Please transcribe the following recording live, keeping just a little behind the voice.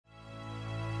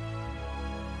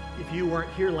If you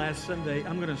weren't here last Sunday,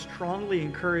 I'm going to strongly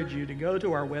encourage you to go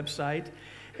to our website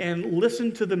and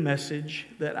listen to the message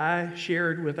that I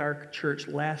shared with our church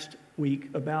last week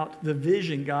about the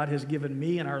vision God has given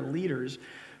me and our leaders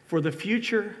for the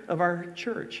future of our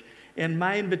church. And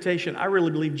my invitation, I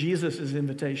really believe Jesus'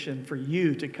 invitation for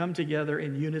you to come together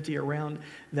in unity around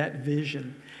that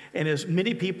vision. And as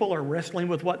many people are wrestling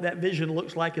with what that vision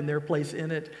looks like and their place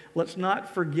in it, let's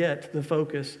not forget the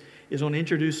focus is on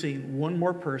introducing one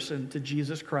more person to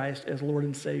Jesus Christ as Lord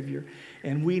and Savior.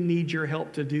 And we need your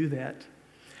help to do that.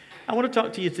 I want to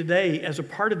talk to you today as a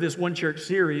part of this One Church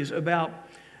series about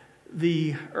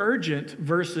the urgent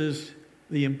versus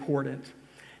the important.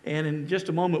 And in just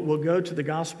a moment, we'll go to the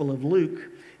Gospel of Luke,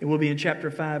 and we'll be in chapter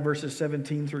 5, verses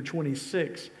 17 through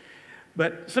 26.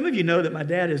 But some of you know that my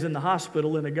dad is in the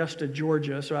hospital in Augusta,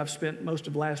 Georgia, so I've spent most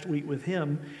of last week with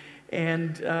him.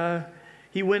 And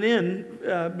he went in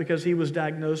because he was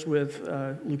diagnosed with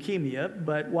leukemia,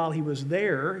 but while he was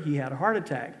there, he had a heart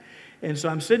attack. And so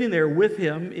I'm sitting there with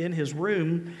him in his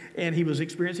room, and he was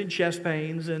experiencing chest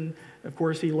pains, and of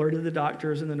course he alerted the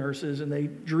doctors and the nurses, and they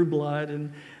drew blood,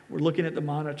 and we're looking at the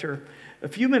monitor. A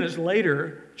few minutes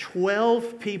later,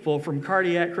 12 people from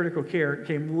cardiac critical care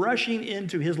came rushing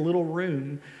into his little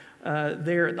room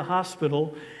there at the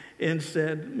hospital and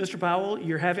said, "Mr. Powell,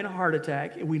 you're having a heart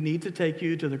attack, and we need to take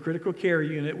you to the critical care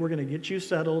unit. We're going to get you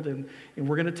settled, and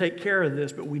we're going to take care of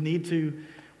this, but we need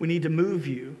to move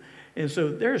you." And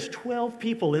so there's 12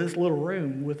 people in this little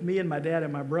room with me and my dad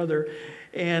and my brother.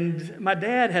 And my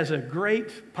dad has a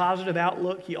great positive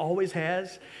outlook. He always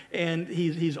has. And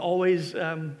he's always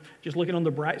just looking on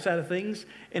the bright side of things.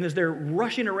 And as they're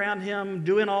rushing around him,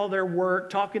 doing all their work,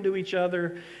 talking to each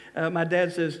other, my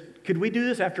dad says, "Could we do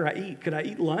this after I eat? Could I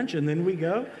eat lunch and then we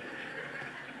go?"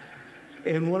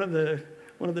 And one of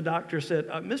the doctors said,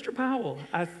 "Mr. Powell,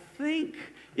 I think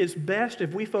it's best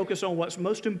if we focus on what's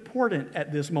most important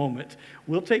at this moment.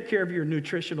 We'll take care of your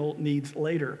nutritional needs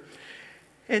later."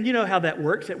 And you know how that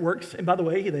works. It works. And by the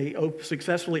way, they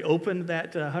successfully opened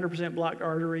that 100% blocked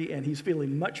artery, and he's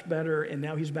feeling much better, and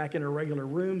now he's back in a regular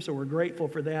room, so we're grateful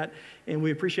for that, and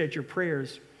we appreciate your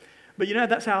prayers. But you know,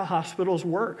 that's how hospitals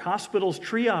work. Hospitals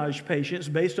triage patients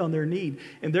based on their need,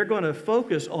 and they're going to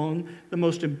focus on the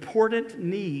most important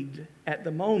need at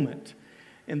the moment.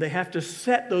 And they have to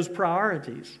set those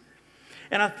priorities.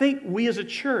 And I think we as a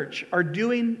church are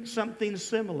doing something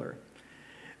similar.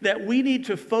 That we need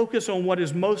to focus on what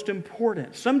is most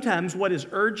important. Sometimes what is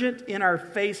urgent in our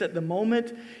face at the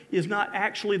moment is not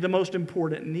actually the most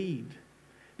important need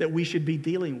that we should be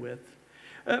dealing with.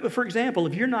 For example,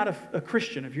 if you're not a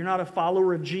Christian, if you're not a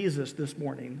follower of Jesus this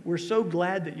morning, we're so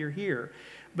glad that you're here.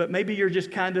 But maybe you're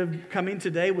just kind of coming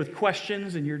today with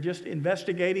questions and you're just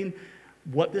investigating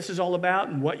what this is all about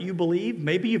and what you believe.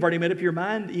 Maybe you've already made up your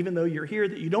mind, even though you're here,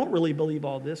 that you don't really believe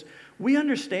all this. We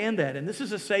understand that, and this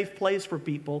is a safe place for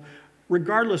people,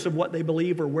 regardless of what they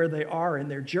believe or where they are in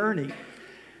their journey.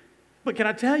 But can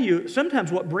I tell you,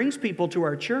 sometimes what brings people to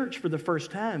our church for the first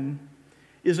time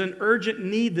is an urgent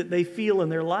need that they feel in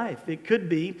their life. It could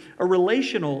be a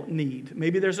relational need.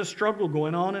 Maybe there's a struggle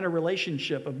going on in a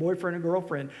relationship, a boyfriend and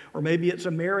girlfriend, or maybe it's a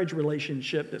marriage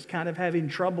relationship that's kind of having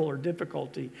trouble or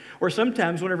difficulty. Or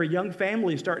sometimes whenever young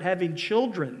families start having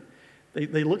children,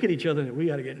 they look at each other and we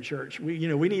got to get in church. We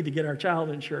need to get our child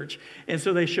in church. And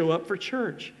so they show up for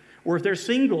church. Or if they're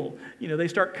single, they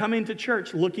start coming to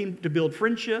church looking to build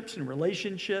friendships and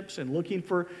relationships and looking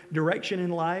for direction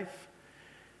in life.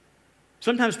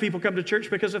 Sometimes people come to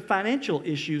church because of financial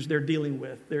issues they're dealing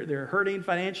with. They're hurting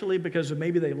financially because of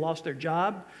maybe they've lost their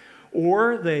job,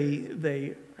 or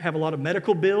they have a lot of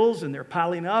medical bills and they're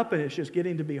piling up and it's just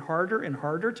getting to be harder and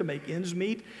harder to make ends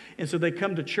meet. And so they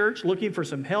come to church looking for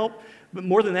some help, but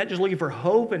more than that, just looking for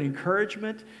hope and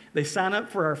encouragement. They sign up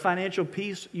for our Financial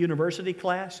Peace University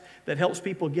class that helps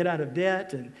people get out of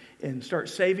debt and start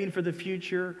saving for the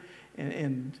future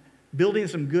and building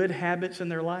some good habits in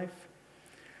their life.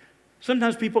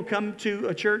 Sometimes people come to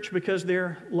a church because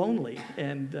they're lonely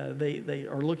and they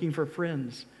are looking for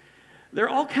friends. There are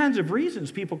all kinds of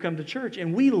reasons people come to church,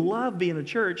 and we love being a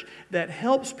church that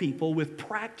helps people with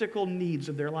practical needs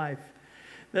of their life.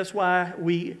 That's why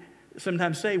we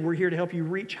sometimes say we're here to help you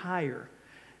reach higher.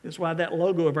 That's why that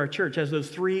logo of our church has those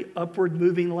 3 upward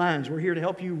moving lines. We're here to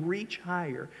help you reach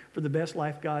higher for the best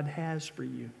life God has for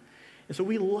you. And so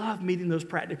we love meeting those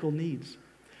practical needs.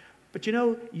 But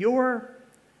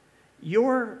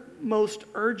your most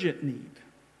urgent need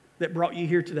that brought you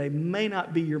here today may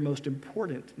not be your most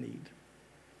important need.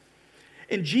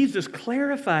 And Jesus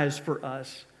clarifies for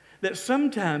us that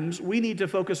sometimes we need to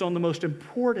focus on the most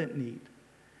important need.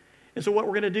 And so what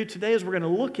we're going to do today is we're going to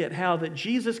look at how that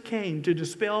Jesus came to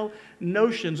dispel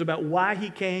notions about why he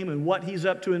came and what he's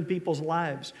up to in people's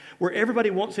lives. Where everybody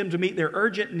wants him to meet their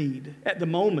urgent need at the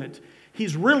moment,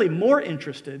 he's really more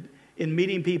interested in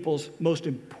meeting people's most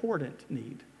important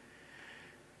need.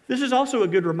 This is also a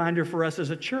good reminder for us as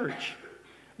a church.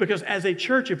 Because as a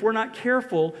church, if we're not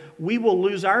careful, we will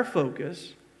lose our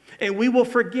focus and we will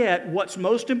forget what's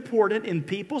most important in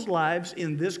people's lives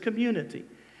in this community.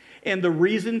 And the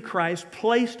reason Christ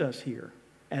placed us here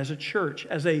as a church,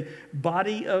 as a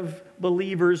body of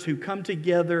believers who come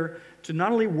together to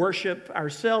not only worship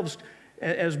ourselves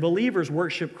as believers,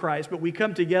 worship Christ, but we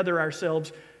come together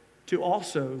ourselves to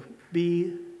also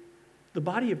be the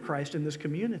body of Christ in this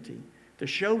community, to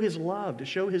show his love, to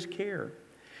show his care.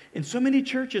 And so many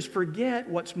churches forget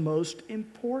what's most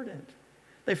important.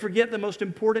 They forget the most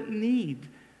important need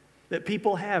that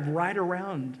people have right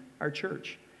around our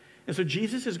church. And so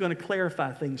Jesus is going to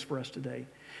clarify things for us today,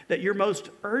 that your most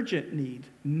urgent need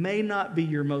may not be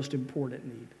your most important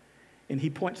need. And he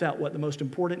points out what the most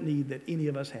important need that any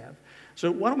of us have.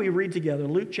 So why don't we read together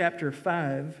Luke chapter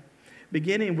 5,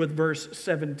 beginning with verse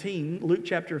 17. Luke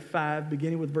chapter 5,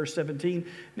 beginning with verse 17.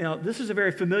 Now, this is a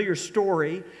very familiar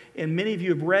story, and many of you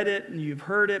have read it and you've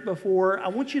heard it before. I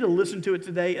want you to listen to it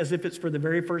today as if it's for the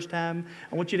very first time.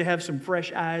 I want you to have some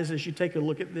fresh eyes as you take a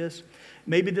look at this.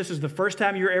 Maybe this is the first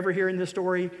time you're ever hearing this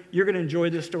story. You're going to enjoy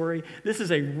this story. This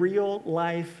is a real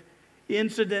life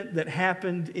incident that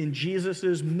happened in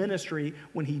Jesus' ministry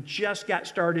when he just got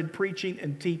started preaching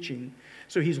and teaching.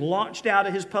 So he's launched out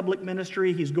of his public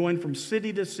ministry. He's going from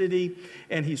city to city,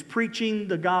 and he's preaching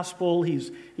the gospel.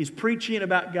 He's preaching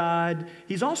about God.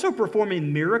 He's also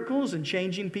performing miracles and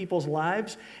changing people's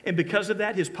lives. And because of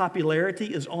that, his popularity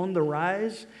is on the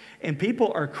rise. And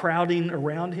people are crowding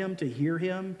around him to hear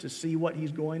him, to see what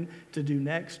he's going to do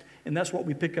next. And that's what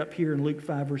we pick up here in Luke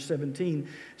 5, verse 17. It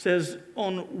says,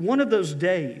 on one of those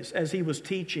days, as he was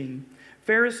teaching,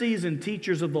 Pharisees and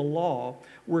teachers of the law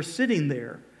were sitting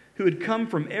there, who had come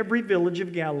from every village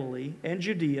of Galilee and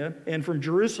Judea and from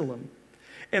Jerusalem.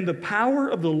 And the power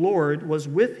of the Lord was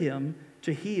with him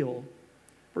to heal.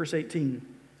 Verse 18.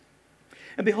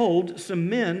 And behold, some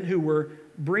men who were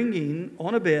bringing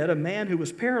on a bed a man who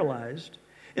was paralyzed,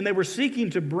 and they were seeking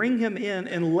to bring him in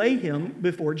and lay him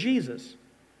before Jesus.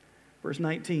 Verse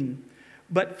 19.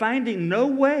 But finding no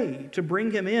way to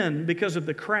bring him in because of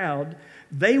the crowd,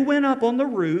 they went up on the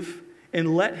roof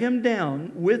and let him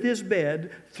down with his bed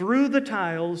through the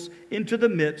tiles into the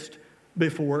midst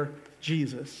before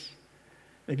Jesus.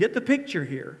 Now get the picture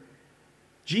here.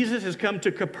 Jesus has come to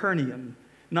Capernaum,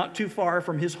 not too far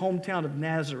from his hometown of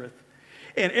Nazareth.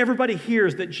 And everybody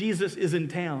hears that Jesus is in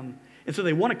town. And so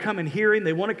they want to come and hear him.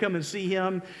 They want to come and see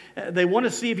him. They want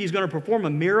to see if he's going to perform a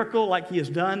miracle like he has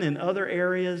done in other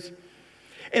areas.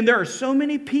 And there are so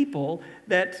many people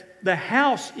that the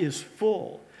house is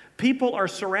full. People are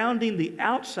surrounding the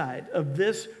outside of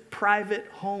this private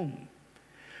home.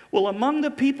 Well, among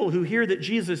the people who hear that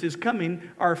Jesus is coming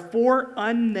are 4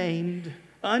 unnamed,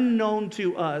 unknown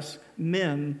to us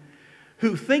men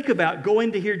who think about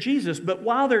going to hear Jesus. But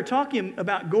while they're talking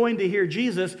about going to hear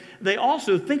Jesus, they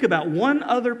also think about one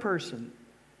other person.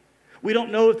 We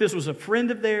don't know if this was a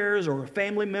friend of theirs or a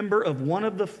family member of one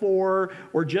of the 4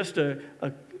 or just a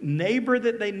neighbor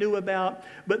that they knew about,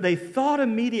 but they thought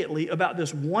immediately about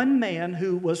this one man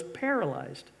who was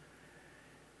paralyzed.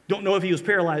 Don't know if he was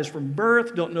paralyzed from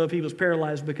birth, don't know if he was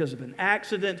paralyzed because of an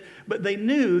accident, but they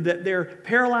knew that their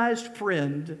paralyzed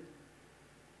friend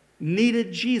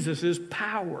needed Jesus'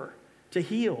 power to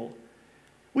heal.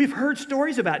 We've heard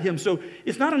stories about him, so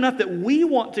it's not enough that we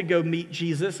want to go meet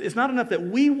Jesus. It's not enough that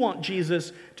we want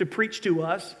Jesus to preach to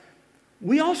us.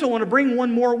 We also want to bring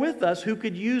one more with us who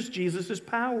could use Jesus'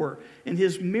 power and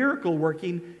his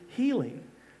miracle-working healing.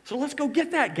 So let's go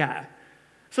get that guy.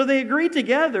 So they agreed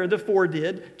together, the 4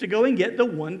 did, to go and get the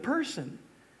one person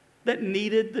that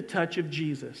needed the touch of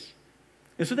Jesus.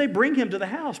 And so they bring him to the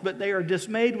house, but they are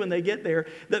dismayed when they get there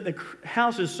that the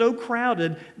house is so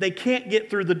crowded they can't get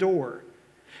through the door.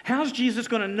 How's Jesus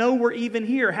going to know we're even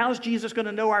here? How's Jesus going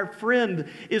to know our friend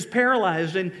is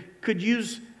paralyzed and could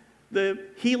use the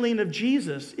healing of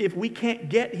Jesus if we can't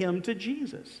get him to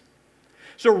Jesus?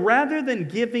 So rather than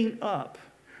giving up,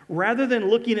 rather than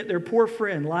looking at their poor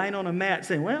friend lying on a mat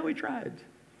saying, well, we tried,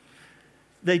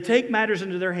 they take matters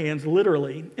into their hands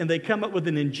literally, and they come up with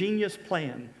an ingenious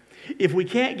plan. If we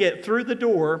can't get through the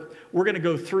door, we're going to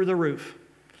go through the roof.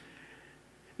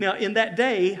 Now, in that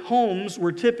day, homes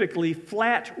were typically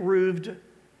flat-roofed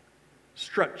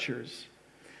structures.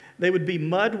 They would be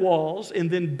mud walls, and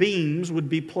then beams would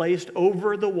be placed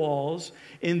over the walls,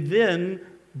 and then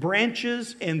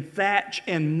branches and thatch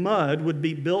and mud would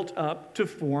be built up to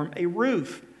form a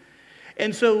roof.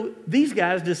 And so these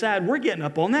guys decide, we're getting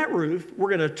up on that roof. We're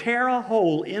going to tear a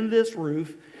hole in this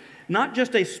roof, not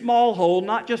just a small hole,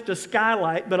 not just a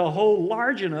skylight, but a hole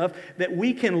large enough that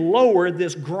we can lower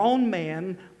this grown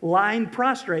man lying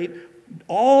prostrate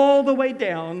all the way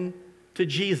down to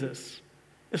Jesus.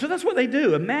 And so that's what they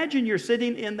do. Imagine you're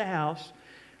sitting in the house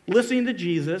listening to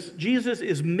Jesus. Jesus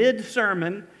is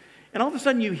mid-sermon, and all of a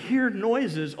sudden you hear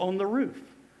noises on the roof.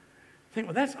 You think,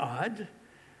 well, that's odd.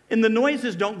 And the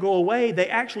noises don't go away. They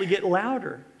actually get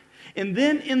louder. And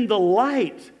then in the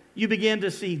light, you begin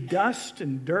to see dust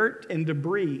and dirt and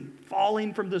debris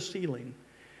falling from the ceiling.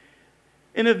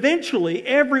 And eventually,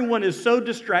 everyone is so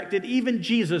distracted, even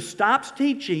Jesus stops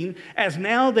teaching, as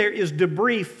now there is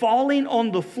debris falling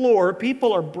on the floor.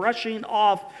 People are brushing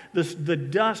off the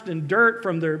dust and dirt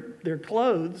from their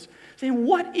clothes, saying,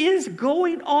 what is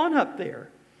going on up there?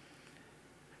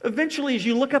 Eventually, as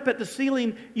you look up at the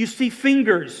ceiling, you see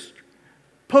fingers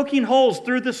poking holes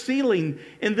through the ceiling,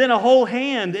 and then a whole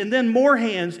hand, and then more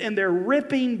hands, and they're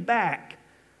ripping back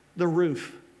the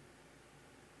roof.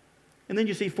 And then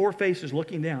you see 4 faces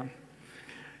looking down.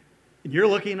 And you're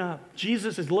looking up.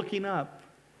 Jesus is looking up.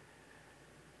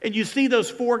 And you see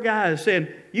those 4 guys saying,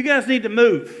 you guys need to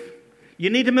move. You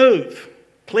need to move.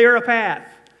 Clear a path.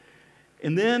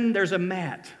 And then there's a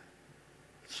mat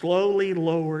slowly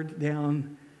lowered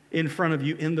down in front of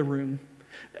you in the room.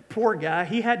 That poor guy,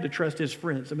 he had to trust his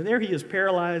friends. I mean, there he is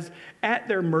paralyzed at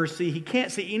their mercy. He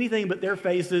can't see anything but their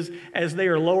faces as they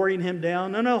are lowering him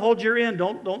down. No, hold your end.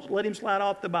 Don't let him slide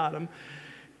off the bottom.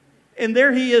 And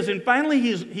there he is, and finally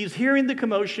he's hearing the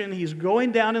commotion. He's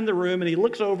going down in the room, and he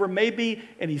looks over maybe,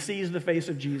 and he sees the face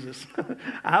of Jesus.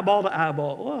 Eyeball to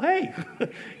eyeball. Well, hey,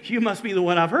 you must be the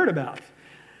one I've heard about.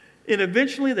 And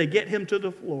eventually they get him to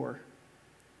the floor.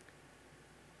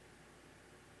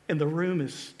 And the room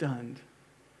is stunned.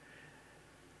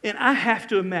 And I have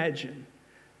to imagine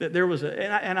that there was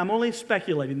and I'm only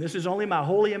speculating. This is only my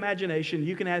holy imagination.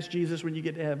 You can ask Jesus when you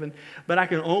get to heaven. But I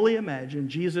can only imagine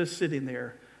Jesus sitting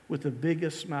there with the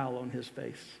biggest smile on his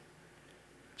face.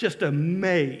 Just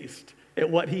amazed at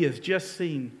what he has just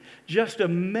seen. Just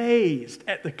amazed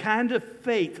at the kind of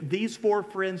faith these 4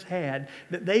 friends had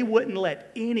that they wouldn't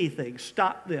let anything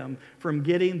stop them from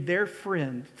getting their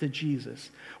friend to Jesus.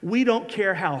 We don't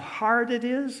care how hard it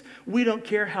is. We don't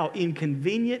care how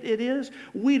inconvenient it is.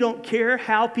 We don't care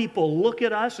how people look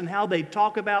at us and how they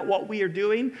talk about what we are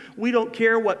doing. We don't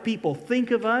care what people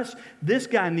think of us. This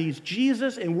guy needs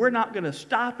Jesus, and we're not going to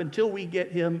stop until we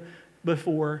get him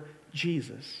before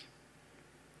Jesus.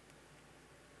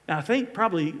 Now, I think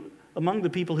probably among the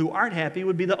people who aren't happy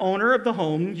would be the owner of the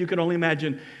home. You can only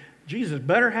imagine, Jesus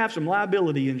better have some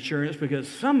liability insurance because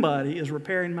somebody is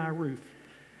repairing my roof.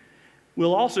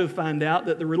 We'll also find out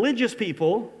that the religious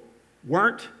people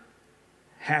weren't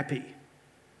happy.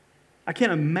 I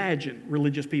can't imagine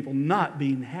religious people not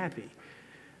being happy.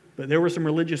 But there were some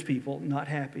religious people not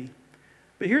happy.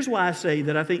 But here's why I say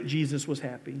that I think Jesus was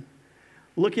happy.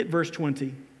 Look at verse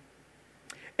 20.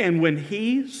 And when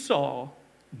he saw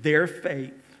their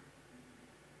faith.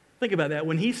 Think about that.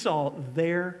 When he saw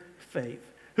their faith.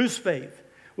 Whose faith?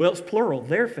 Well, it's plural,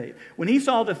 their faith. When he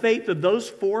saw the faith of those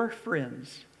 4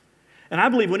 friends, and I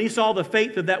believe when he saw the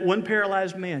faith of that one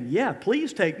paralyzed man, yeah,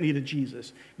 please take me to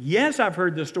Jesus. Yes, I've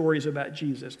heard the stories about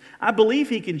Jesus. I believe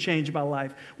he can change my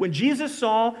life. When Jesus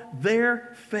saw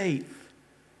their faith,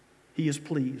 he is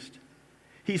pleased.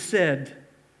 He said,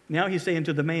 now he's saying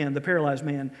to the man, the paralyzed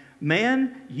man,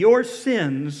 man, your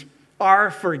sins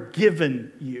are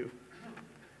forgiven you.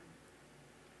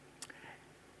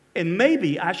 And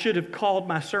maybe I should have called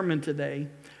my sermon today,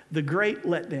 The Great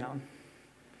Letdown.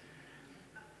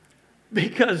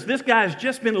 Because this guy's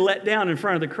just been let down in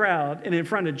front of the crowd and in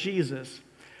front of Jesus.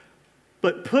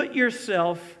 But put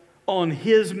yourself on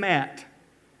his mat.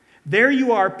 There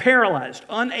you are, paralyzed,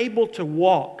 unable to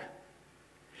walk.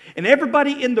 And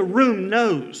everybody in the room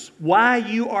knows why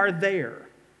you are there.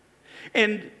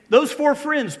 And those 4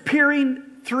 friends peering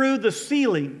through the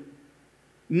ceiling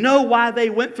know why they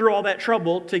went through all that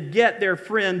trouble to get their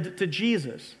friend to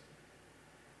Jesus.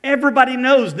 Everybody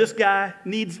knows this guy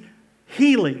needs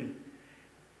healing.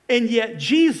 And yet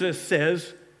Jesus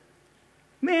says,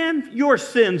 man, your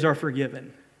sins are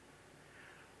forgiven.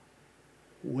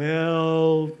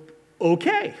 Well,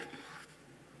 okay.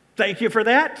 Thank you for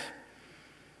that.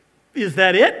 Is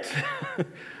that it?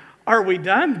 Are we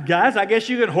done? Guys, I guess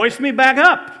you can hoist me back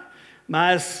up.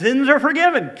 My sins are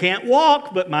forgiven. Can't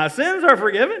walk, but my sins are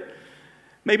forgiven.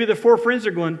 Maybe the 4 friends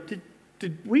are going,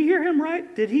 did we hear him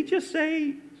right? Did he just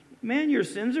say, man, your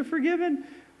sins are forgiven?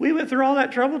 We went through all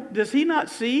that trouble. Does he not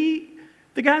see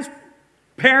the guy's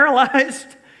paralyzed?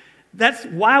 That's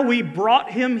why we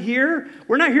brought him here.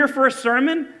 We're not here for a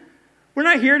sermon. We're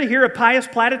not here to hear a pious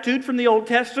platitude from the Old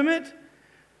Testament.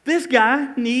 This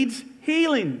guy needs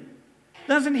healing.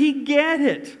 Doesn't he get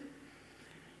it?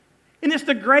 And it's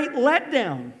the great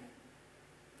letdown.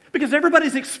 Because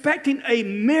everybody's expecting a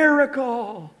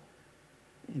miracle.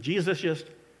 And Jesus just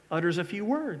utters a few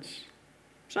words.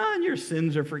 Son, your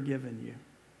sins are forgiven you.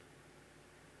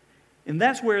 And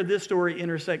that's where this story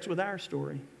intersects with our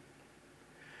story.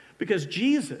 Because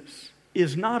Jesus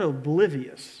is not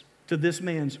oblivious to this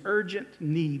man's urgent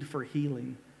need for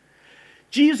healing.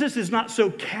 Jesus is not so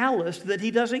callous that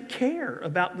he doesn't care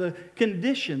about the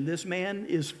condition this man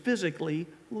is physically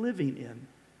living in.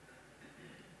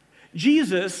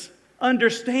 Jesus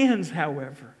understands,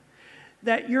 however,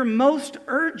 that your most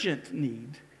urgent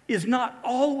need is not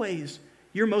always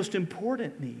your most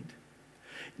important need.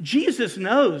 Jesus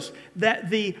knows that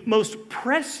the most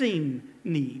pressing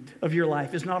need of your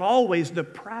life is not always the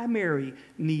primary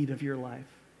need of your life.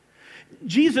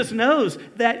 Jesus knows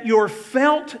that your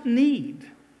felt need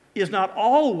is not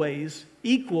always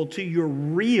equal to your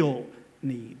real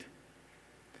need.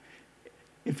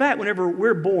 In fact, whenever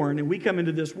we're born and we come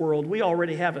into this world, we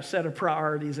already have a set of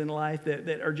priorities in life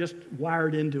that are just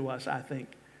wired into us, I think.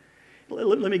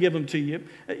 Let me give them to you.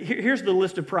 Here's the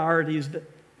list of priorities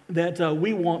that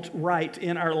we want right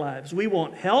in our lives. We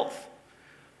want health,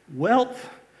 wealth,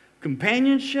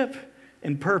 companionship,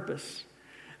 and purpose.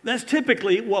 That's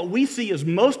typically what we see as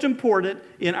most important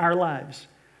in our lives.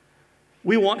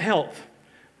 We want health.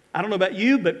 I don't know about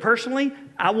you, but personally,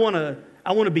 I want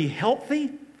to be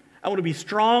healthy. I want to be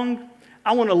strong.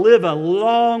 I want to live a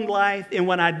long life. And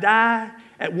when I die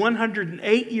at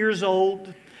 108 years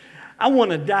old, I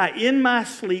want to die in my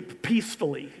sleep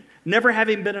peacefully, never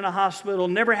having been in a hospital,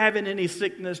 never having any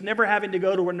sickness, never having to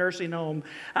go to a nursing home.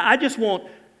 I just want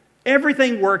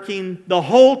everything working the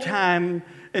whole time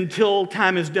until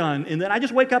time is done. And then I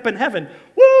just wake up in heaven.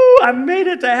 Woo, I made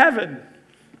it to heaven.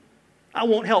 I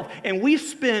want health. And we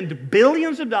spend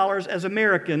billions of dollars as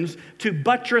Americans to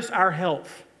buttress our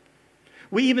health.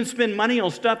 We even spend money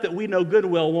on stuff that we know good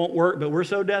well won't work, but we're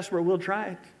so desperate we'll try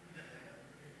it.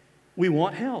 We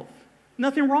want health.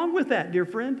 Nothing wrong with that, dear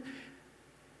friend.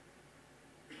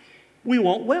 We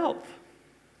want wealth.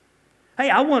 Hey,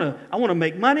 I want to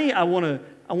make money. I want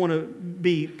to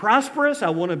be prosperous. I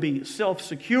want to be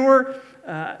self-secure.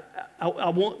 I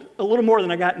want a little more than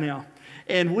I got now.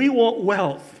 And we want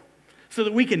wealth so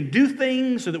that we can do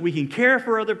things, so that we can care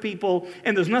for other people.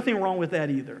 And there's nothing wrong with that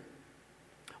either.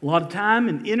 A lot of time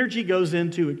and energy goes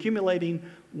into accumulating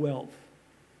wealth.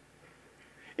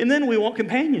 And then we want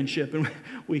companionship. And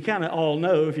we kind of all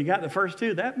know if you got the first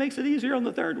two, that makes it easier on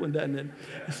the third one, doesn't it?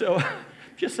 So,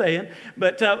 just saying.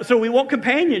 But so we want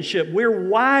companionship. We're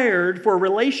wired for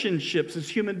relationships as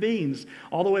human beings.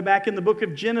 All the way back in the book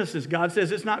of Genesis, God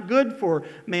says it's not good for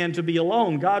man to be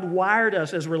alone. God wired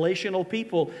us as relational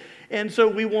people. And so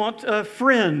we want a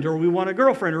friend, or we want a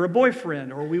girlfriend, or a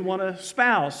boyfriend, or we want a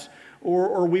spouse,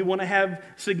 or we want to have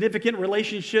significant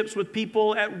relationships with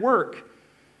people at work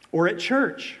or at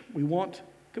church. We want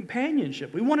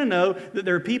companionship. We want to know that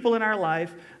there are people in our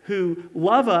life who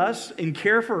love us and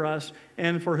care for us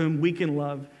and for whom we can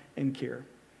love and care.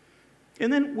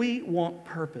 And then we want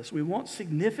purpose. We want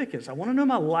significance. I want to know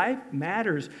my life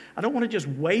matters. I don't want to just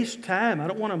waste time. I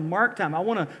don't want to mark time. I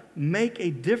want to make a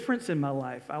difference in my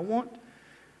life. I want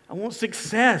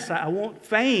success. I want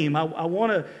fame. I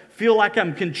want to feel like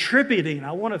I'm contributing.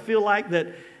 I want to feel like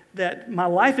that my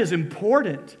life is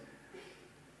important.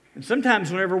 And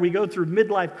sometimes whenever we go through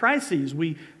midlife crises,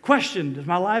 we question, does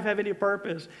my life have any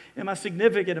purpose? Am I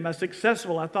significant? Am I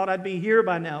successful? I thought I'd be here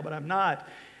by now, but I'm not.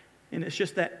 And it's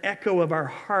just that echo of our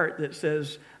heart that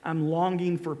says, I'm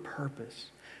longing for purpose.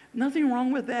 Nothing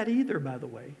wrong with that either, by the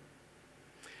way.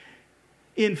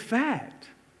 In fact,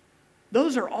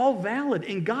 those are all valid,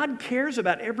 and God cares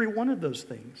about every one of those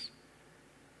things.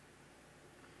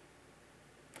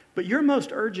 But your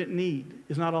most urgent need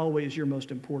is not always your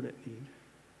most important need.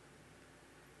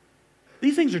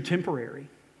 These things are temporary.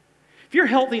 If you're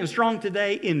healthy and strong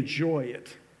today, enjoy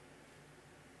it.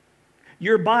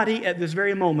 Your body at this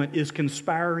very moment is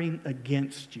conspiring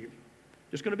against you.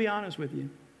 Just going to be honest with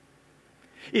you.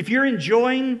 If you're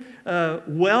enjoying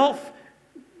wealth,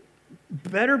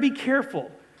 better be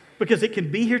careful, because it can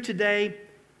be here today,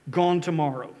 gone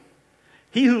tomorrow.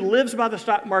 He who lives by the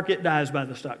stock market dies by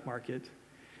the stock market.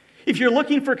 If you're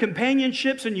looking for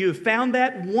companionships and you've found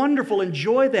that, wonderful,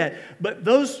 enjoy that. But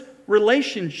those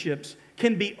relationships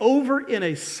can be over in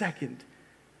a second,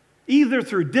 either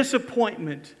through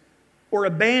disappointment or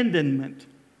abandonment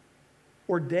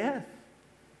or death.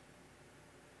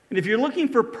 And if you're looking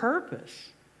for purpose,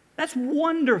 that's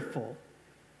wonderful.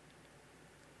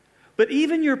 But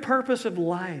even your purpose of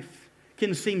life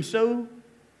can seem so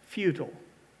futile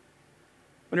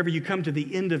whenever you come to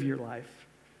the end of your life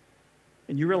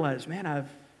and you realize, man,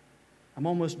 I'm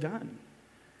almost done.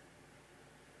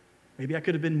 Maybe I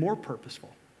could have been more purposeful.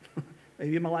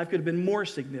 Maybe my life could have been more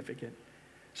significant.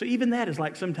 So even that is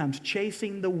like sometimes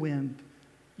chasing the wind.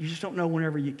 You just don't know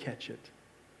whenever you catch it.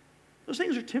 Those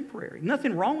things are temporary.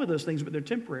 Nothing wrong with those things, but they're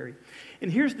temporary.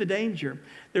 And here's the danger.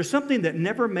 There's something that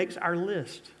never makes our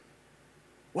list.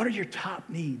 What are your top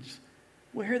needs?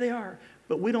 Well, here they are.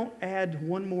 But we don't add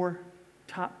one more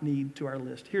top need to our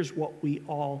list. Here's what we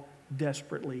all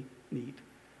desperately need.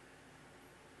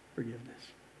 Forgiveness.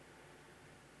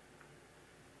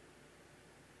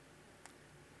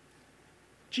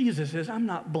 Jesus says, I'm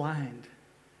not blind.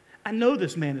 I know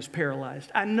this man is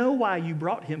paralyzed. I know why you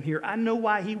brought him here. I know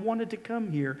why he wanted to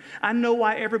come here. I know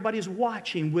why everybody's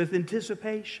watching with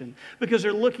anticipation, because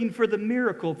they're looking for the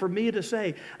miracle, for me to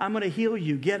say, I'm going to heal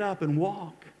you. Get up and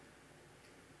walk.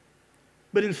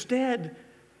 But instead,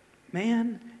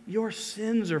 man, your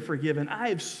sins are forgiven. I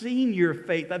have seen your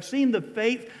faith. I've seen the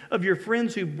faith of your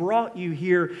friends who brought you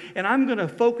here, and I'm going to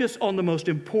focus on the most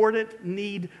important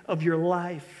need of your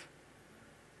life.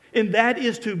 And that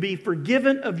is to be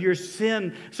forgiven of your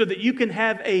sin so that you can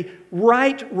have a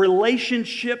right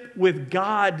relationship with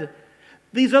God.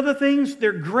 These other things,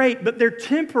 they're great, but they're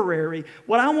temporary.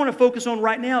 What I want to focus on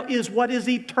right now is what is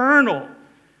eternal.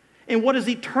 And what is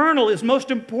eternal is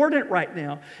most important right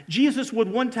now. Jesus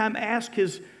would one time ask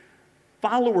his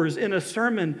followers in a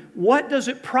sermon, what does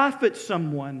it profit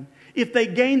someone if they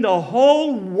gain the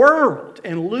whole world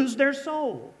and lose their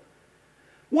soul?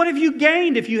 What have you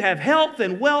gained if you have health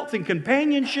and wealth and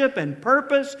companionship and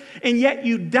purpose, and yet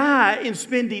you die and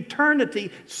spend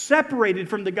eternity separated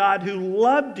from the God who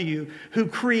loved you, who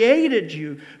created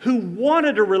you, who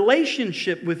wanted a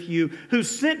relationship with you, who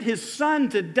sent his Son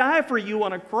to die for you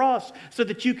on a cross so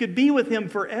that you could be with him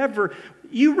forever?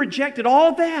 You rejected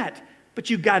all that, but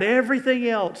you got everything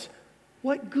else.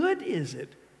 What good is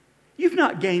it? You've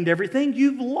not gained everything,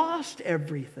 you've lost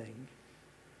everything.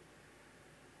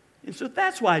 And so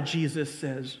that's why Jesus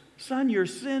says, son, your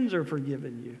sins are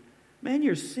forgiven you. Man,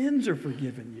 your sins are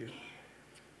forgiven you.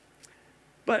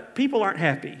 But people aren't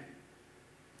happy.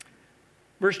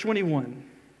 Verse 21.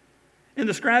 And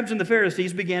the scribes and the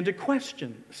Pharisees began to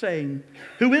question, saying,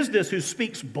 who is this who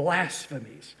speaks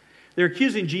blasphemies? They're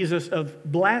accusing Jesus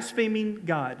of blaspheming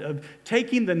God, of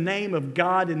taking the name of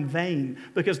God in vain,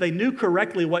 because they knew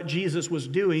correctly what Jesus was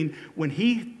doing when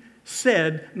he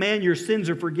said, man, your sins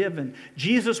are forgiven.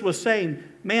 Jesus was saying,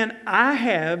 man, I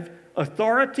have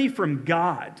authority from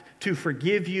God to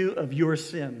forgive you of your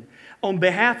sin. On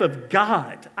behalf of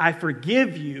God, I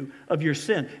forgive you of your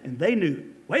sin. And they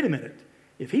knew, wait a minute,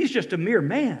 if he's just a mere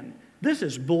man, this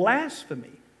is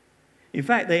blasphemy. In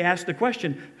fact, they asked the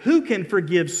question, who can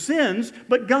forgive sins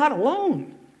but God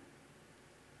alone?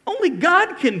 Only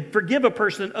God can forgive a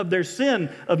person of their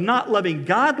sin of not loving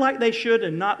God like they should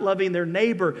and not loving their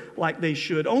neighbor like they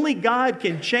should. Only God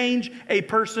can change a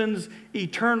person's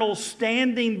eternal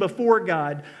standing before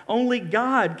God. Only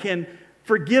God can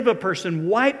forgive a person,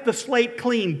 wipe the slate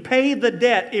clean, pay the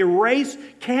debt, erase,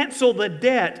 cancel the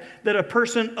debt that a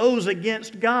person owes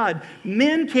against God.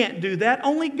 Men can't do that.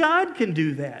 Only God can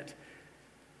do that.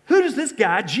 Who does this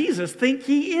guy, Jesus, think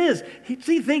he is? Does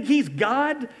he think he's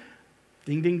God?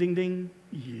 Ding, ding, ding, ding.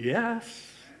 Yes.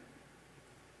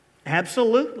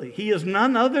 Absolutely. He is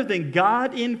none other than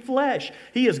God in flesh.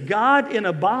 He is God in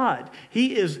a bod.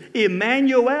 He is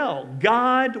Emmanuel,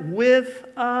 God with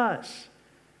us.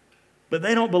 But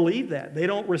they don't believe that. They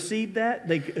don't receive that.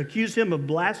 They accuse him of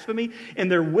blasphemy,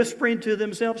 and they're whispering to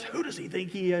themselves, who does he think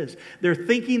he is? They're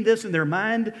thinking this in their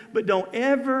mind, but don't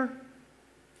ever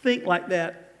think like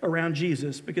that around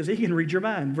Jesus, because he can read your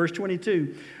mind. Verse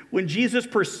 22, when Jesus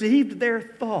perceived their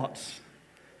thoughts,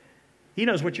 he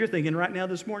knows what you're thinking right now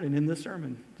this morning in this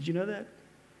sermon. Did you know that?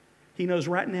 He knows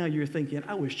right now you're thinking,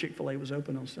 I wish Chick-fil-A was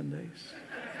open on Sundays.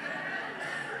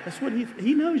 That's what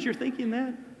he knows you're thinking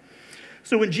that.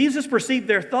 So when Jesus perceived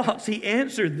their thoughts, he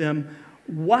answered them,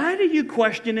 why do you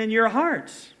question in your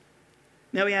hearts?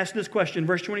 Now he asked this question,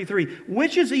 verse 23,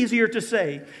 which is easier to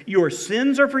say, your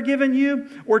sins are forgiven you,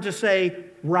 or to say,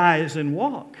 rise and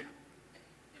walk?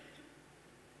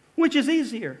 Which is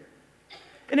easier?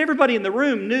 And everybody in the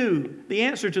room knew the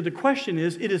answer to the question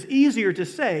is, it is easier to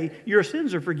say, your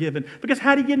sins are forgiven. Because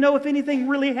how do you know if anything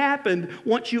really happened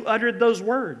once you uttered those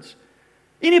words?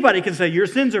 Anybody can say, your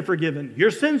sins are forgiven,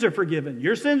 your sins are forgiven,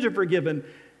 your sins are forgiven.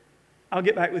 I'll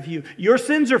get back with you. Your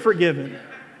sins are forgiven.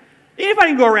 Anybody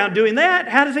can go around doing that.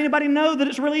 How does anybody know that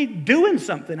it's really doing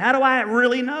something? How do I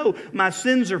really know my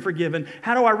sins are forgiven?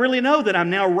 How do I really know that I'm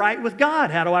now right with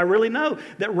God? How do I really know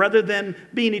that rather than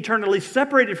being eternally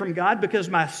separated from God because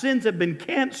my sins have been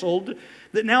canceled,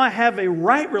 that now I have a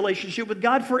right relationship with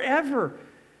God forever?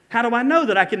 How do I know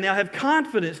that I can now have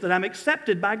confidence that I'm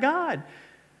accepted by God?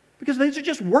 Because these are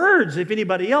just words if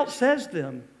anybody else says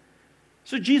them.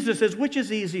 So Jesus says, which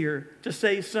is easier to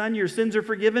say, son, your sins are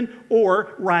forgiven,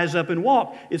 or rise up and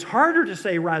walk? It's harder to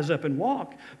say rise up and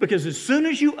walk because as soon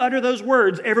as you utter those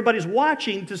words, everybody's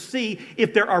watching to see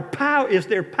if there is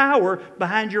power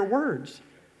behind your words.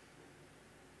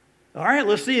 All right,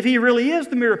 let's see if he really is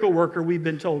the miracle worker we've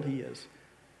been told he is.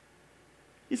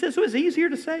 He says, so it's easier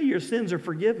to say your sins are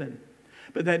forgiven,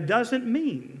 but that doesn't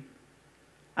mean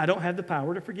I don't have the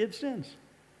power to forgive sins.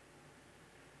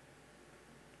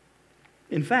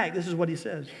 In fact, this is what he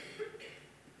says.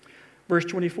 Verse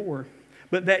 24,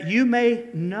 but that you may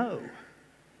know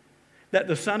that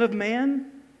the Son of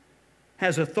Man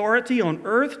has authority on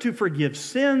earth to forgive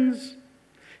sins,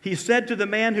 he said to the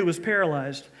man who was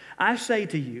paralyzed, I say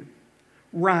to you,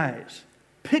 rise,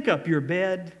 pick up your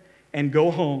bed, and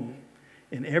go home.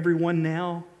 And everyone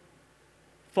now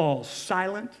falls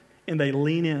silent and they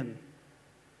lean in.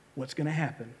 What's going to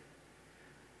happen?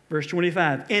 Verse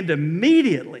 25, and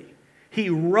immediately he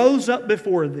rose up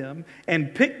before them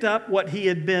and picked up what he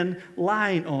had been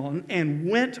lying on and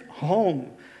went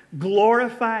home,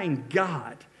 glorifying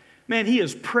God. Man, he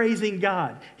is praising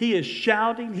God. He is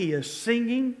shouting. He is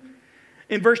singing.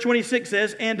 And verse 26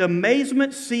 says, and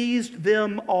amazement seized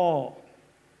them all.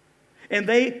 And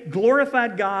they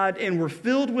glorified God and were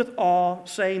filled with awe,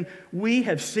 saying, we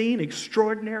have seen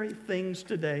extraordinary things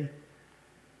today.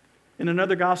 In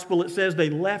another gospel, it says they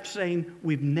left saying,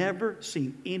 we've never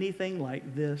seen anything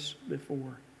like this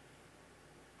before.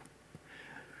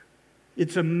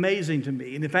 It's amazing to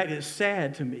me, and in fact, it's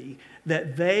sad to me,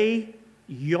 that they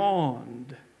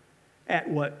yawned at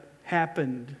what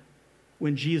happened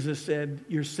when Jesus said,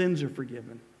 your sins are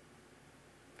forgiven.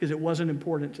 Because it wasn't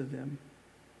important to them.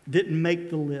 Didn't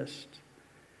make the list.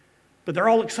 But they're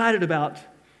all excited about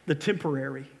the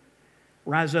temporary.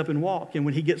 Rise up and walk. And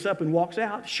when he gets up and walks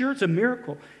out, sure, it's a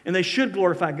miracle. And they should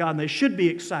glorify God and they should be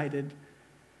excited.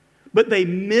 But they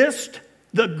missed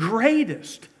the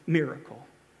greatest miracle.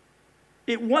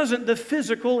 It wasn't the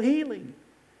physical healing.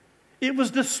 It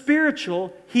was the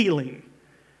spiritual healing.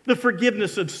 The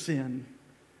forgiveness of sin.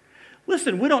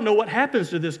 Listen, we don't know what happens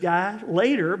to this guy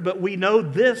later, but we know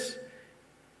this.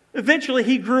 Eventually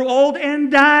he grew old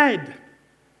and died.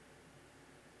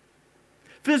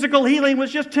 Physical healing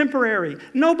was just temporary.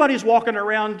 Nobody's walking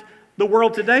around the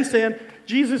world today saying,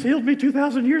 Jesus healed me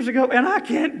 2,000 years ago and I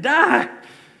can't die.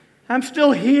 I'm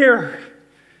still here.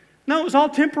 No, it was all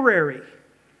temporary.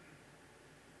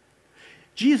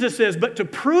 Jesus says, but to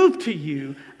prove to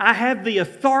you, I have the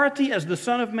authority as the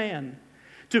Son of Man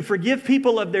to forgive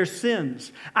people of their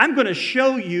sins. I'm going to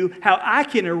show you how I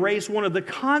can erase one of the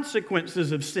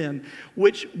consequences of sin,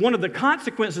 which one of the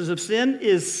consequences of sin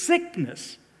is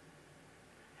sickness.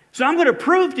 So I'm going to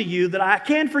prove to you that I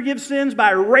can forgive sins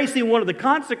by erasing one of the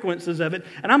consequences of it,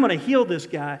 and I'm going to heal this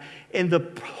guy. And the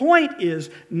point is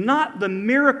not the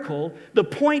miracle. The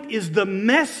point is the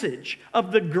message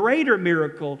of the greater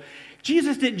miracle.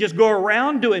 Jesus didn't just go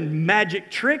around doing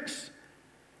magic tricks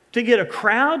to get a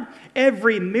crowd.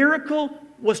 Every miracle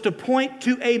was to point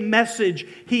to a message.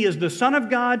 He is the Son of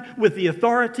God with the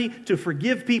authority to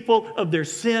forgive people of their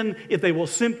sin if they will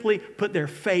simply put their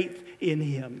faith in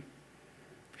Him.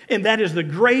 And that is the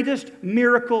greatest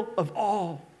miracle of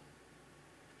all.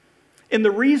 And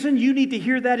the reason you need to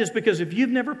hear that is because if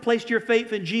you've never placed your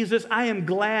faith in Jesus, I am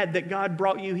glad that God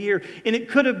brought you here. And it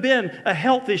could have been a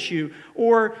health issue,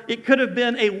 or it could have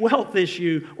been a wealth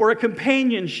issue, or a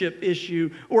companionship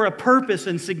issue, or a purpose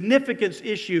and significance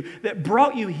issue that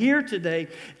brought you here today.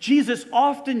 Jesus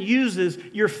often uses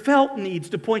your felt needs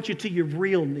to point you to your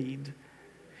real need.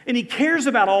 And He cares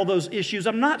about all those issues.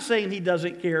 I'm not saying He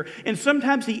doesn't care. And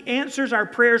sometimes He answers our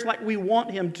prayers like we want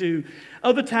Him to.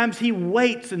 Other times He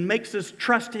waits and makes us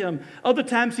trust Him. Other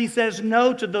times He says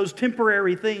no to those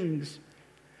temporary things.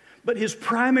 But His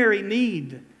primary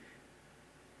need,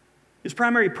 His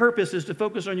primary purpose is to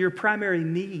focus on your primary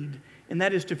need. And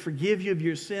that is to forgive you of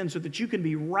your sins so that you can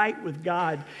be right with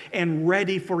God and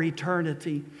ready for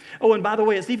eternity. Oh, and by the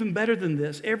way, it's even better than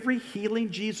this. Every healing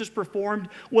Jesus performed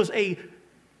was a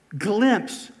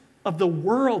glimpse of the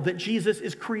world that Jesus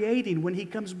is creating when He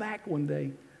comes back one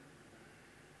day.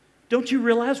 Don't you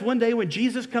realize one day when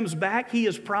Jesus comes back, He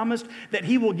has promised that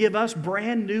He will give us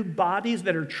brand new bodies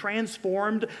that are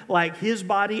transformed like His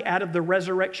body out of the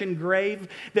resurrection grave?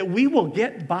 That we will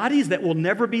get bodies that will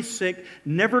never be sick,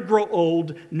 never grow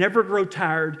old, never grow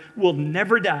tired, will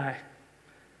never die.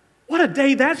 What a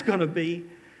day that's going to be.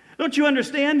 Don't you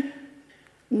understand?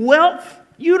 Wealth,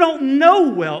 you don't know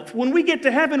wealth. When we get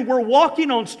to heaven, we're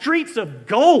walking on streets of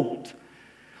gold.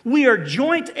 We are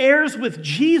joint heirs with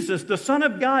Jesus, the Son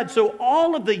of God, so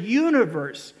all of the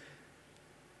universe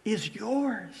is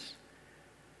yours.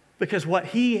 Because what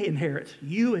He inherits,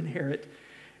 you inherit.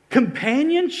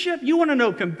 Companionship, you want to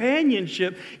know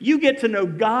companionship, you get to know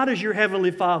God as your Heavenly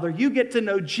Father. You get to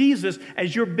know Jesus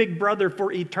as your big brother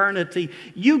for eternity.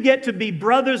 You get to be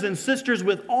brothers and sisters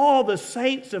with all the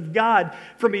saints of God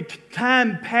from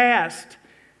time past.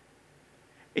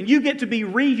 And you get to be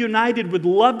reunited with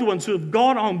loved ones who have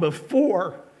gone on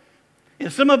before.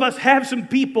 And some of us have some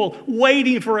people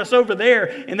waiting for us over there.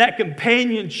 And that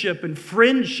companionship and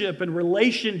friendship and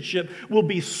relationship will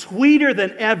be sweeter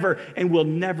than ever. And we'll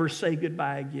never say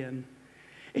goodbye again.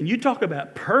 And you talk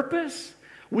about purpose.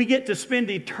 We get to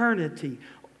spend eternity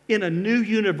in a new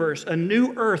universe, a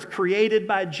new earth created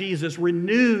by Jesus,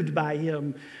 renewed by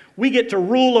Him. We get to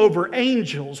rule over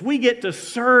angels. We get to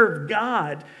serve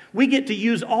God. We get to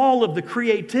use all of the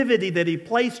creativity that He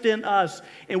placed in us,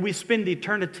 and we spend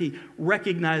eternity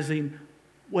recognizing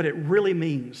what it really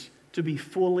means to be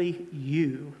fully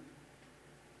you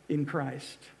in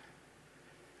Christ.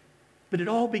 But it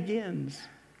all begins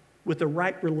with the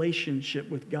right relationship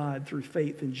with God through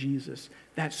faith in Jesus.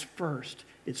 That's first.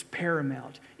 It's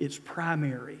paramount. It's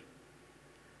primary.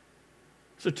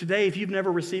 So today, if you've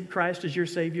never received Christ as your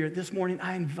Savior, this morning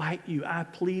I invite you, I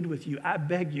plead with you, I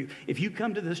beg you. If you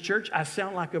come to this church, I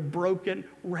sound like a broken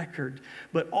record,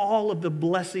 but all of the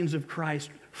blessings of Christ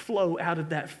flow out of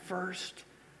that first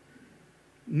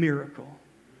miracle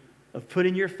of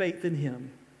putting your faith in Him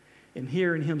and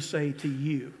hearing Him say to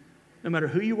you, no matter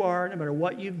who you are, no matter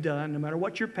what you've done, no matter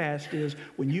what your past is,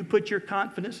 when you put your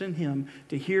confidence in Him,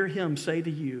 to hear Him say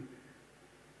to you,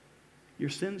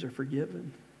 your sins are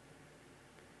forgiven.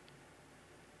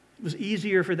 It was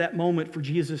easier for that moment for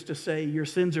Jesus to say, your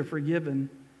sins are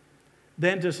forgiven,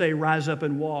 than to say, rise up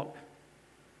and walk.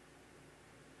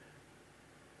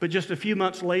 But just a few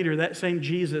months later, that same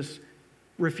Jesus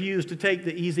refused to take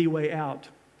the easy way out.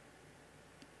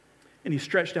 And He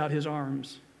stretched out His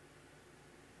arms.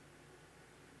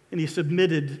 And He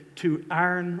submitted to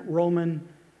iron Roman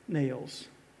nails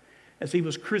as He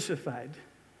was crucified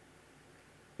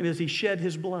and as He shed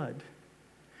His blood.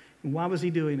 And why was He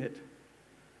doing it?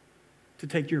 To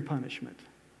take your punishment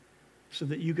so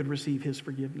that you could receive His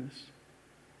forgiveness.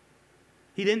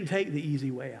 He didn't take the easy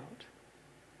way out.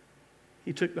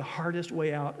 He took the hardest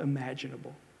way out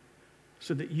imaginable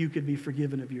so that you could be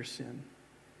forgiven of your sin.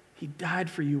 He died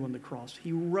for you on the cross.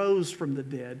 He rose from the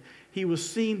dead. He was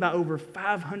seen by over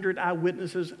 500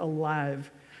 eyewitnesses alive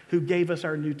who gave us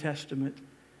our New Testament.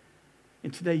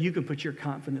 And today you can put your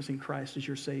confidence in Christ as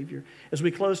your Savior. As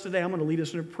we close today, I'm going to lead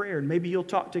us in a prayer. And maybe you'll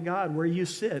talk to God where you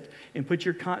sit and put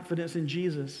your confidence in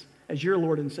Jesus as your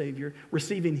Lord and Savior,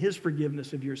 receiving His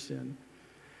forgiveness of your sin.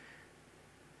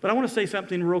 But I want to say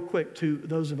something real quick to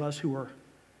those of us who are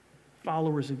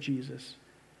followers of Jesus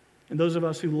and those of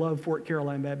us who love Fort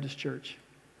Caroline Baptist Church.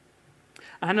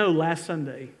 I know last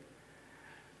Sunday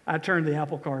I turned the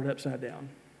apple cart upside down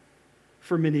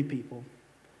for many people.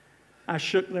 I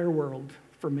shook their world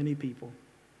for many people.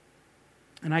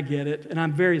 And I get it, and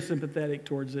I'm very sympathetic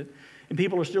towards it. And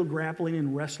people are still grappling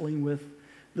and wrestling with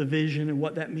the vision and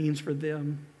what that means for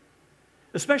them,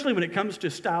 especially when it comes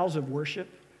to styles of worship.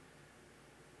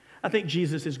 I think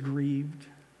Jesus is grieved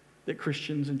that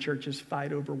Christians and churches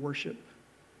fight over worship.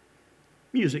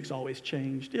 Music's always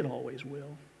changed. It always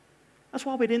will. That's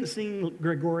why we didn't sing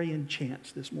Gregorian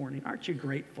chants this morning. Aren't you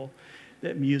grateful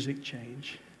that music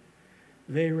changed?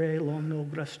 Vere lomno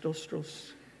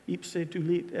brastostros, ipse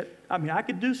tulit. I mean, I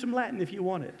could do some Latin if you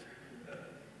want it.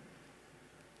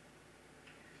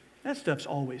 That stuff's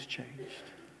always changed.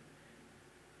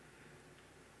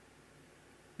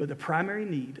 But the primary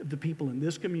need of the people in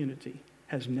this community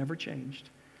has never changed.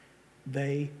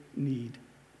 They need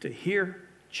to hear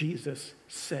Jesus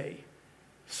say,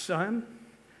 son,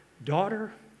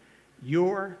 daughter,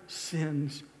 your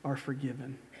sins are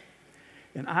forgiven.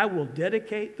 And I will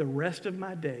dedicate the rest of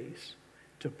my days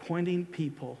to pointing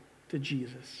people to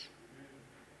Jesus.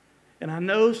 And I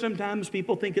know sometimes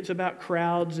people think it's about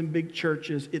crowds and big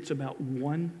churches. It's about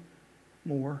one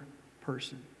more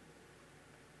person.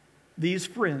 These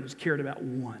friends cared about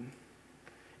one.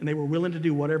 And they were willing to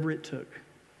do whatever it took.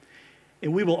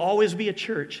 And we will always be a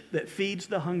church that feeds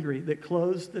the hungry, that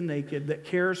clothes the naked, that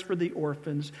cares for the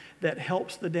orphans, that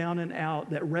helps the down and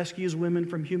out, that rescues women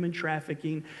from human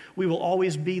trafficking. We will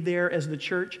always be there as the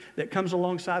church that comes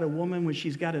alongside a woman when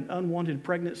she's got an unwanted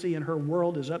pregnancy and her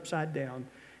world is upside down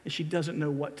and she doesn't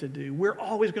know what to do. We're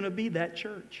always going to be that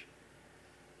church.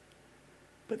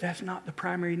 But that's not the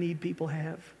primary need people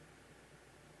have.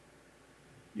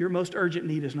 Your most urgent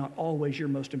need is not always your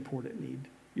most important need.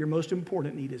 Your most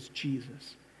important need is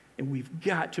Jesus. And we've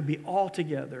got to be all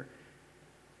together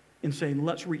in saying,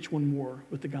 let's reach one more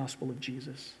with the gospel of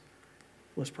Jesus.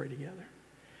 Let's pray together.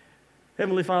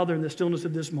 Heavenly Father, in the stillness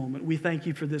of this moment, we thank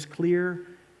you for this clear,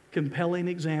 compelling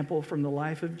example from the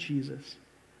life of Jesus,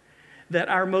 that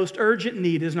our most urgent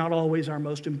need is not always our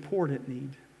most important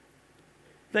need.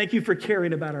 Thank you for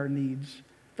caring about our needs.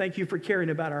 Thank you for caring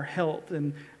about our health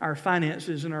and our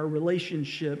finances and our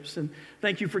relationships. And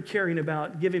thank you for caring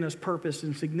about giving us purpose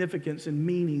and significance and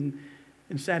meaning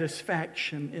and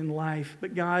satisfaction in life.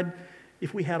 But God,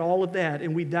 if we had all of that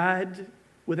and we died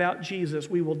without Jesus,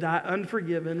 we will die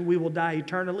unforgiven. We will die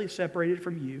eternally separated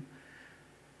from you.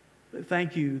 But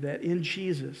thank you that in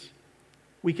Jesus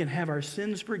we can have our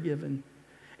sins forgiven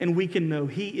and we can know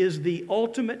He is the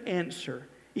ultimate answer,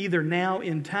 either now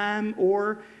in time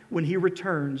or when He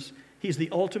returns. He's the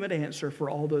ultimate answer for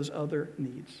all those other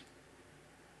needs.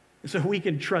 And so we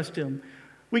can trust Him.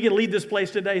 We can leave this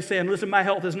place today saying, listen, my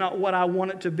health is not what I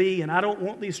want it to be, and I don't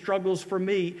want these struggles for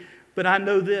me, but I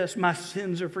know this, my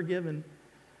sins are forgiven.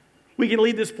 We can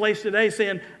leave this place today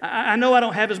saying, I know I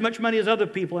don't have as much money as other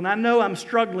people, and I know I'm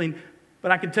struggling,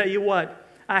 but I can tell you what,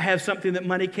 I have something that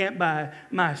money can't buy.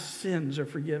 My sins are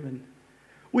forgiven.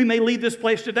 We may leave this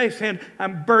place today saying,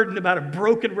 I'm burdened about a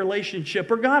broken relationship,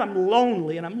 or God, I'm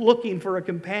lonely and I'm looking for a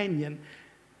companion.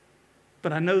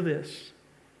 But I know this,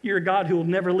 you're a God who will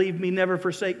never leave me, never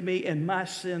forsake me, and my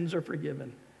sins are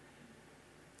forgiven.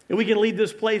 And we can leave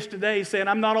this place today saying,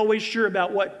 I'm not always sure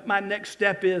about what my next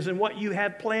step is and what you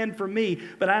have planned for me,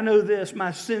 but I know this,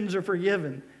 my sins are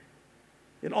forgiven.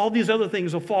 And all these other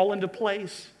things will fall into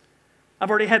place. I've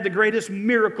already had the greatest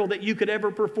miracle that you could ever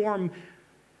perform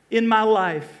in my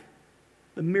life,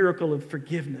 the miracle of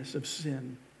forgiveness of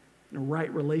sin and a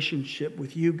right relationship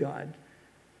with you, God.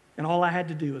 And all I had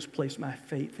to do was place my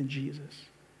faith in Jesus.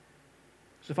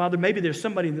 So, Father, maybe there's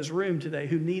somebody in this room today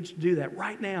who needs to do that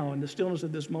right now in the stillness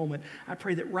of this moment. I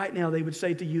pray that right now they would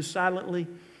say to you silently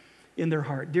in their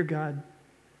heart, Dear God,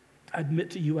 I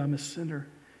admit to you I'm a sinner.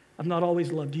 I've not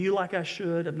always loved you like I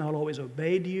should. I've not always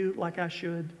obeyed you like I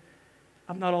should.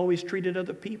 I've not always treated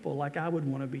other people like I would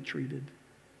want to be treated.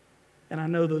 And I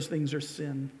know those things are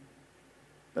sin.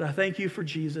 But I thank you for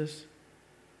Jesus.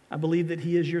 I believe that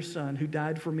He is your Son who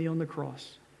died for me on the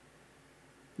cross.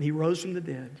 And He rose from the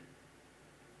dead.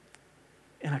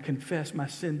 And I confess my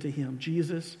sin to Him.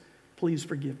 Jesus, please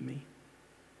forgive me.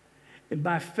 And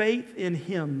by faith in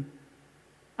Him,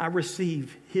 I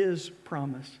receive His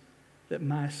promise that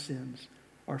my sins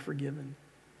are forgiven.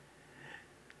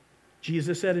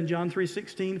 Jesus said in John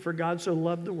 3:16, For God so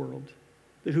loved the world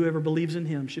that whoever believes in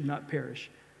Him should not perish,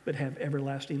 but have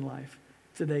everlasting life.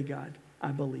 Today, God,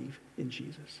 I believe in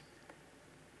Jesus.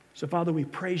 So, Father, we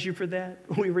praise you for that.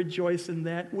 We rejoice in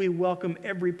that. We welcome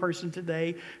every person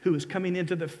today who is coming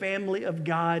into the family of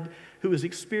God, who has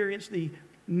experienced the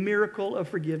miracle of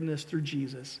forgiveness through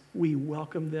Jesus. We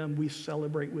welcome them. We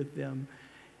celebrate with them.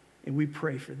 And we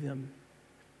pray for them.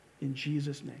 In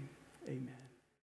Jesus' name, amen.